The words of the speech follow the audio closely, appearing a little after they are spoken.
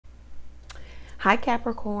Hi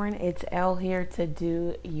Capricorn, it's Elle here to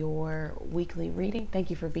do your weekly reading. Thank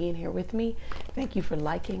you for being here with me. Thank you for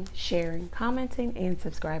liking, sharing, commenting, and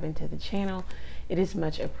subscribing to the channel. It is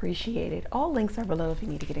much appreciated. All links are below if you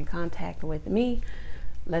need to get in contact with me.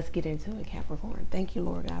 Let's get into it, Capricorn. Thank you,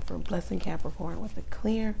 Lord God, for blessing Capricorn with a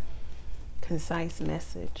clear, concise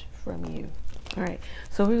message from you. All right,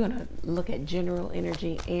 so we're going to look at general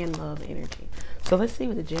energy and love energy. So let's see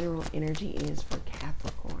what the general energy is for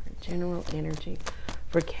Capricorn. General energy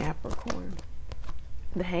for Capricorn.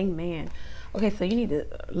 The Hangman. Okay, so you need to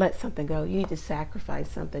let something go. You need to sacrifice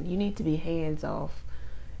something. You need to be hands off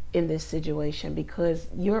in this situation because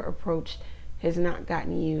your approach has not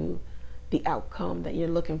gotten you the outcome that you're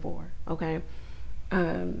looking for, okay?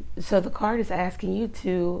 So the card is asking you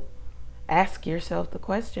to ask yourself the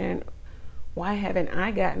question, why haven't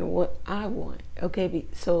I gotten what I want? Okay,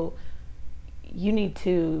 so you need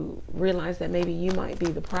to realize that maybe you might be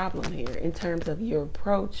the problem here in terms of your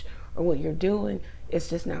approach or what you're doing. It's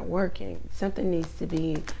just not working. Something needs to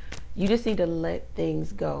be, you just need to let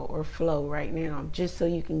things go or flow right now just so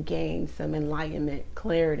you can gain some enlightenment,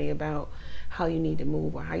 clarity about how you need to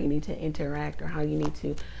move or how you need to interact or how you need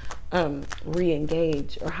to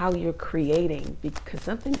re-engage or how you're creating, because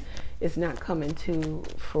something is not coming to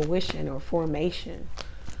fruition or formation.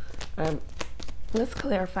 Let's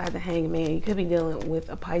clarify the Hangman. You could be dealing with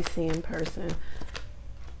a Piscean person.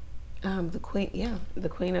 The Queen, the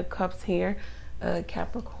Queen of Cups here,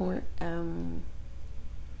 Capricorn.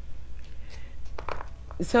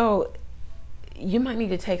 So you might need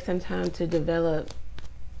to take some time to develop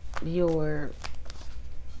your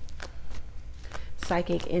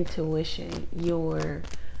psychic intuition,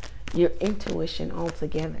 your intuition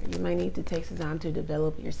altogether. You might need to take some time to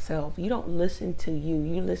develop yourself. You don't listen to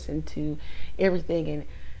you listen to everything and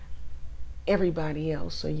everybody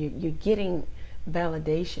else. So you're getting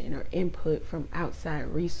validation or input from outside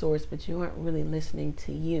resource, but you aren't really listening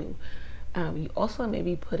to you. You also may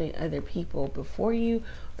be putting other people before you,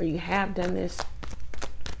 or you have done this,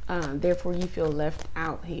 therefore you feel left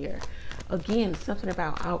out here. Again, something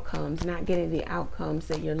about outcomes, not getting the outcomes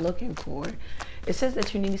that you're looking for. It says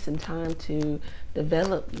that you need some time to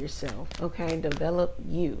develop yourself, okay? Develop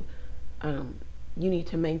you. You need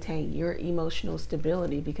to maintain your emotional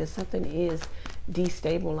stability because something is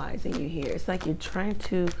destabilizing you here. It's like you're trying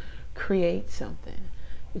to create something.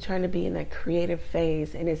 You're trying to be in that creative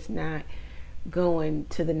phase and it's not going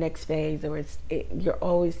to the next phase, or you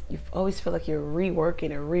always feel like you're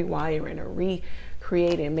reworking or rewiring or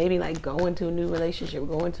recreating, maybe like going to a new relationship,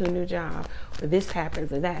 going to a new job, or this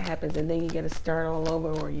happens or that happens, and then you got to start all over,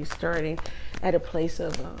 or you're starting at a place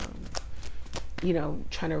of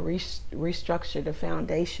trying to restructure the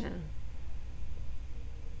foundation.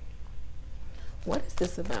 What is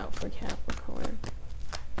this about for Capricorn?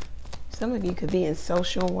 Some of you could be in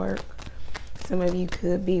social work. Some of you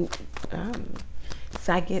could be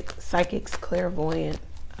psychics, clairvoyant,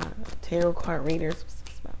 tarot card readers,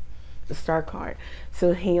 the star card.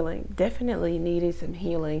 So healing, definitely needing some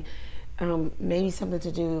healing. Maybe something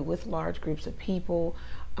to do with large groups of people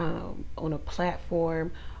on a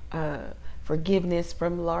platform, forgiveness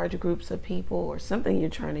from large groups of people, or something you're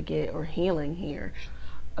trying to get, or healing here.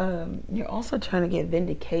 You're also trying to get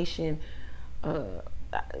vindication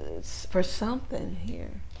for something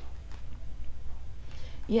here.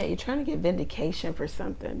 Yeah, you're trying to get vindication for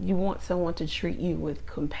something. You want someone to treat you with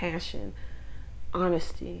compassion,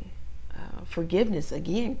 honesty, forgiveness,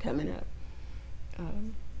 again, coming up.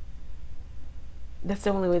 That's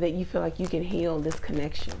the only way that you feel like you can heal this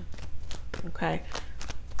connection, okay?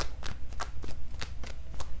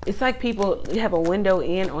 It's like people have a window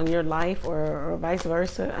in on your life, or vice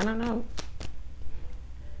versa. I don't know.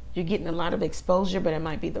 You're getting a lot of exposure, but it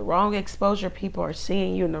might be the wrong exposure. People are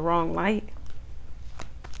seeing you in the wrong light.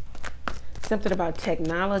 Something about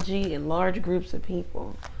technology and large groups of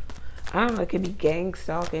people. I don't know, it could be gang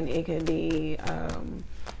stalking, it could be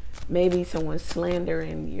maybe someone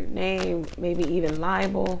slandering your name, maybe even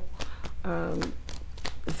libel.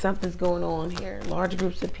 Something's going on here. Large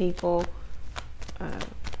groups of people,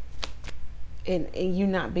 and you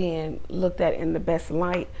not being looked at in the best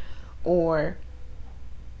light, or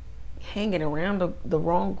hanging around the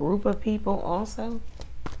wrong group of people also.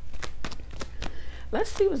 Let's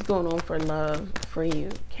see what's going on for love for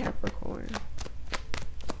you, Capricorn.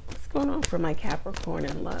 What's going on for my Capricorn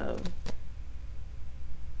in love?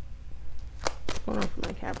 What's going on for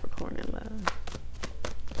my Capricorn in love?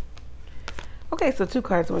 Okay, so two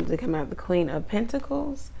cards wanted to come out. The Queen of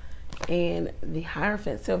Pentacles and the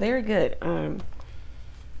Hierophant. So very good.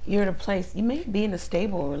 You're at a place, you may be in a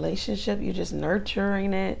stable relationship. You're just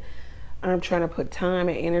nurturing it. I'm trying to put time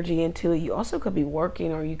and energy into it. You also could be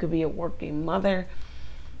working, or you could be a working mother.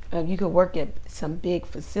 You could work at some big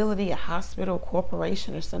facility, a hospital,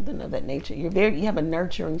 corporation, or something of that nature. You have a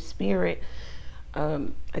nurturing spirit,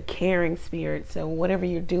 a caring spirit. So whatever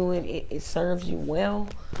you're doing, it serves you well.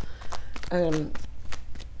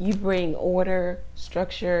 You bring order,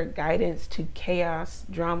 structure, guidance to chaos,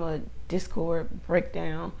 drama, discord,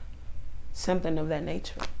 breakdown, something of that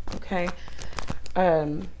nature. Okay.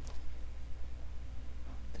 The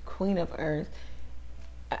Queen of Earth.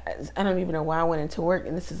 I don't even know why I went into work,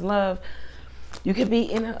 and this is love. You could be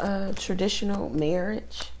in a traditional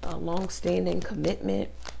marriage, a long-standing commitment.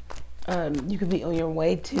 You could be on your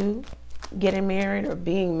way to getting married, or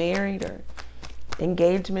being married, or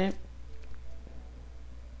engagement.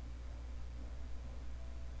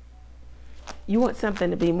 You want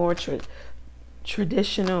something to be more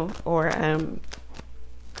traditional, or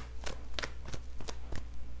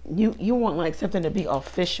you want like something to be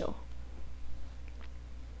official.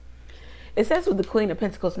 It says with the Queen of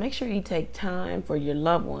Pentacles, make sure you take time for your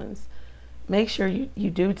loved ones. Make sure you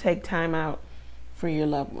do take time out for your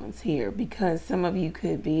loved ones here, because some of you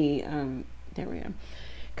could be, there we go,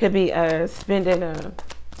 could be spending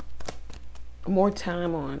more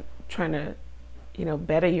time on trying to,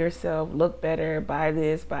 better yourself, look better, buy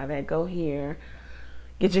this, buy that, go here,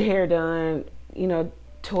 get your hair done,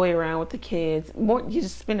 toy around with the kids. You're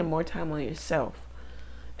just spending more time on yourself,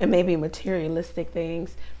 and maybe materialistic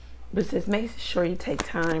things. But it says make sure you take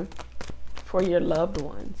time for your loved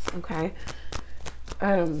ones, okay?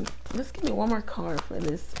 Let's give me one more card for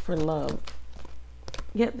this, for love.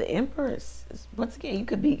 Yeah, the Empress. Once again, you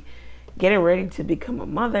could be getting ready to become a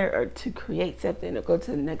mother, or to create something, or go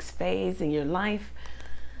to the next phase in your life.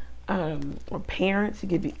 Or parents. You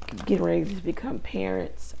could be getting ready to become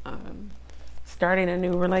parents. Starting a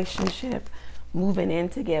new relationship. Moving in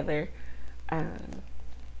together.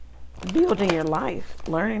 Building your life,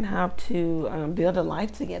 learning how to build a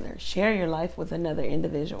life together, share your life with another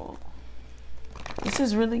individual. This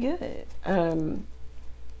is really good.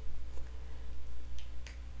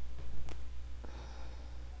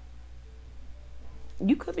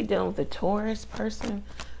 You could be dealing with a Taurus person,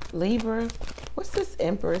 Libra. What's this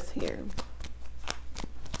Empress here?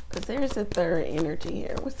 Because there's a third energy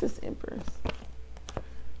here. What's this Empress?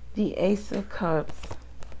 The Ace of Cups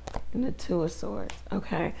and the Two of Swords.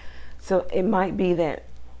 Okay. So it might be that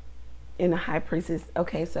in the High Priestess,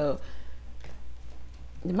 okay, so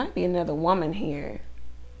there might be another woman here,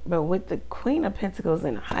 but with the Queen of Pentacles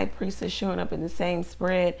and the High Priestess showing up in the same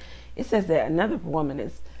spread, it says that another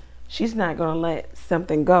woman she's not going to let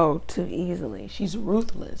something go too easily. She's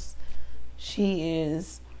ruthless. She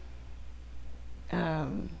is,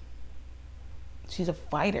 she's a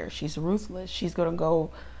fighter. She's ruthless. She's going to go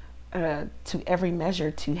to every measure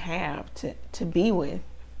to have, to be with.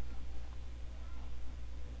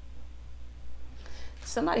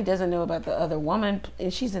 Somebody doesn't know about the other woman,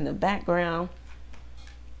 and she's in the background.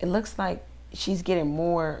 It looks like she's getting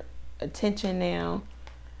more attention now,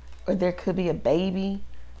 or there could be a baby.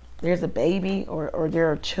 There's a baby, or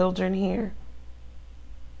there are children here.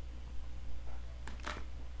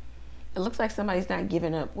 It looks like somebody's not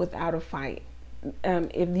giving up without a fight.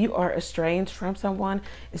 If you are estranged from someone,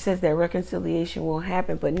 it says that reconciliation will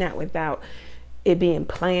happen, but not without it being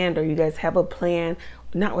planned, or you guys have a plan,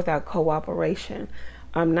 not without cooperation.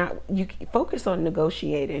 You focus on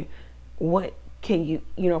negotiating. What can you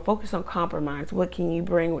focus on compromise. What can you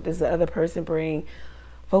bring? What does the other person bring?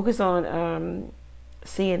 Focus on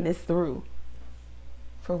seeing this through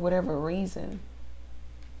for whatever reason.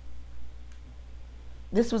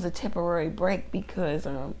 This was a temporary break because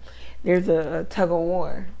there's a tug of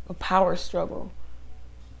war, a power struggle.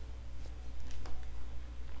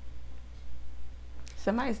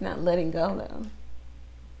 Somebody's not letting go though.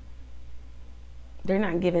 They're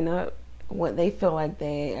not giving up what they feel like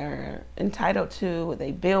they are entitled to, what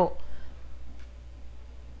they built.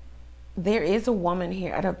 There is a woman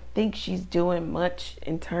here. I don't think she's doing much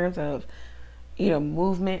in terms of,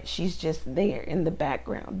 movement. She's just there in the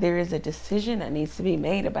background. There is a decision that needs to be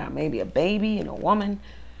made about maybe a baby and a woman.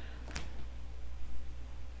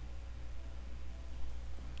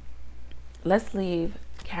 Let's leave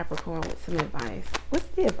Capricorn with some advice. What's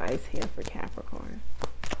the advice here for Capricorn?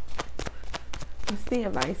 What's the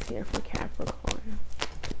advice here for Capricorn?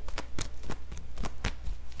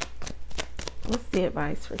 What's the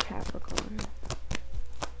advice for Capricorn?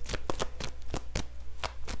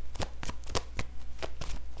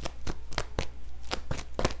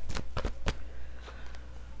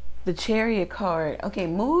 The Chariot card. Okay,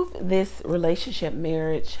 move this relationship,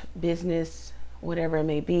 marriage, business, whatever it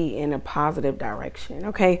may be, in a positive direction.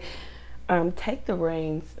 Okay, Take the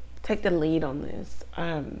reins, take the lead on this.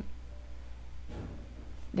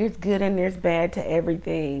 There's good and there's bad to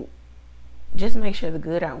everything. Just make sure the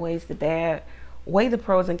good outweighs the bad. Weigh the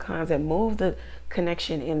pros and cons and move the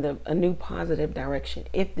connection in a new positive direction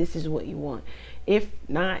if this is what you want. If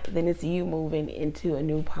not, then it's you moving into a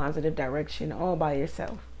new positive direction all by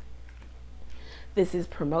yourself. This is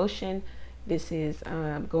promotion. This is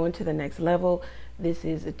going to the next level. This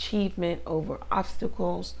is achievement over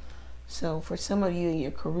obstacles. So for some of you in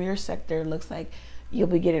your career sector, it looks like you'll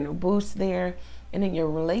be getting a boost there. And in your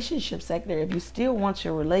relationship sector, if you still want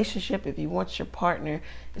your relationship, if you want your partner,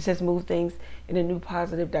 it says move things in a new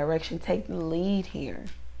positive direction. Take the lead here.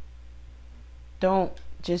 Don't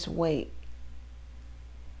just wait.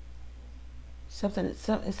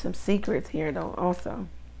 Some secrets here though also.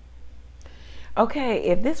 Okay,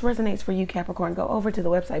 if this resonates for you, Capricorn, go over to the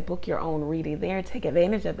website, book your own reading there. Take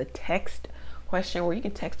advantage of the text question where you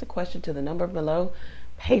can text a question to the number below.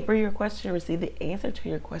 Pay for your question, receive the answer to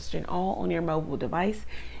your question all on your mobile device.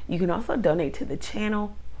 You can also donate to the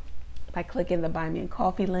channel by clicking the Buy Me a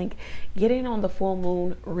Coffee link. Get in on the full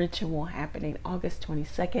moon ritual happening August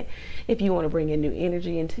 22nd. If you want to bring in new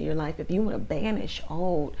energy into your life, if you want to banish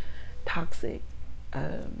old toxic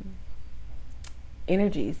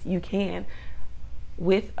energies, you can.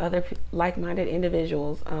 With other like-minded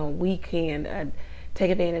individuals, we can take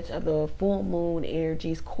advantage of the full moon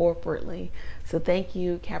energies corporately. So thank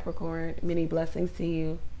you, Capricorn. Many blessings to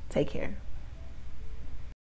you. Take care.